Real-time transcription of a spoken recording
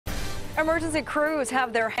Emergency crews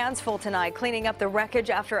have their hands full tonight cleaning up the wreckage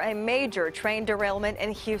after a major train derailment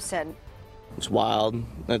in Hughson. It's wild.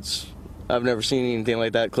 I've never seen anything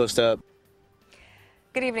like that close up.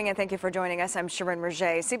 Good evening and thank you for joining us. I'm Sharon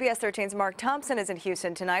Merget. CBS 13's Marc Thompson is in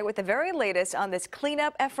Hughson tonight with the very latest on this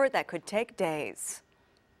cleanup effort that could take days.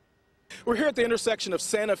 We're here at the intersection of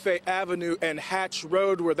Santa Fe Avenue and Hatch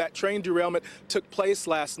Road where that train derailment took place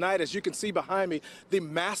last night. As you can see behind me, the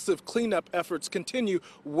massive cleanup efforts continue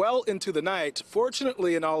well into the night.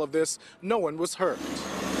 Fortunately, in all of this, no one was hurt.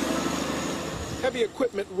 Heavy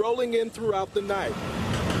equipment rolling in throughout the night.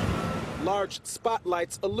 Large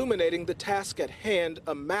spotlights illuminating the task at hand,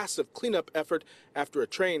 a massive cleanup effort after a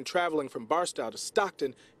train traveling from Barstow to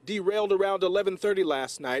Stockton derailed around 11:30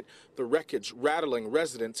 last night, the wreckage rattling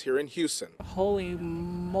residents here in Hughson. Holy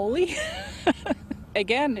moly.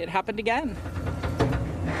 Again, it happened again.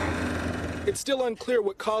 It's still unclear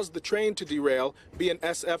what caused the train to derail.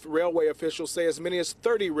 BNSF railway officials say as many as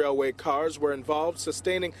 30 railway cars were involved,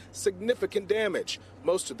 sustaining significant damage.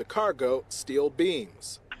 Most of the cargo, steel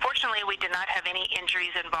beams. Fortunately, we did not have any injuries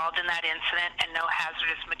involved in that incident and no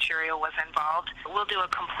hazardous material was involved. We'll do a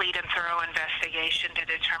complete and thorough investigation to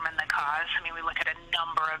determine the cause. We look at a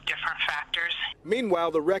number of different factors.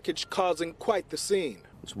 Meanwhile, the wreckage causing quite the scene.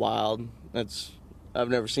 It's wild. I've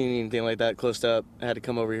never seen anything like that close up. I had to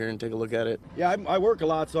come over here and take a look at it. Yeah, I work a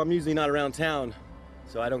lot, so I'm usually not around town,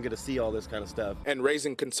 so I don't get to see all this kind of stuff. And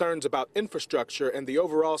raising concerns about infrastructure and the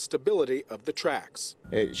overall stability of the tracks.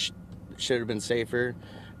 It should have been safer.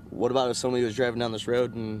 What about if somebody was driving down this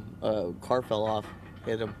road and a car fell off,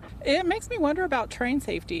 hit him? It makes me wonder about train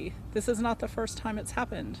safety. This is not the first time it's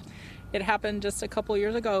happened. It happened just a couple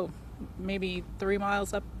years ago, maybe 3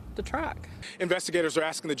 miles up the track. Investigators are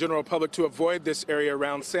asking the general public to avoid this area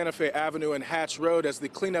around Santa Fe Avenue and Hatch Road as the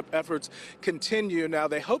cleanup efforts continue. Now,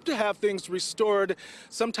 they hope to have things restored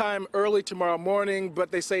sometime early tomorrow morning,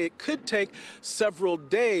 but they say it could take several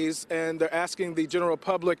days, and they're asking the general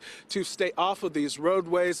public to stay off of these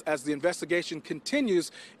roadways as the investigation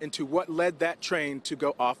continues into what led that train to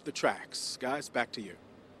go off the tracks. Guys, back to you.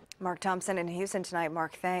 Marc Thompson in Hughson tonight.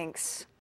 Marc, thanks.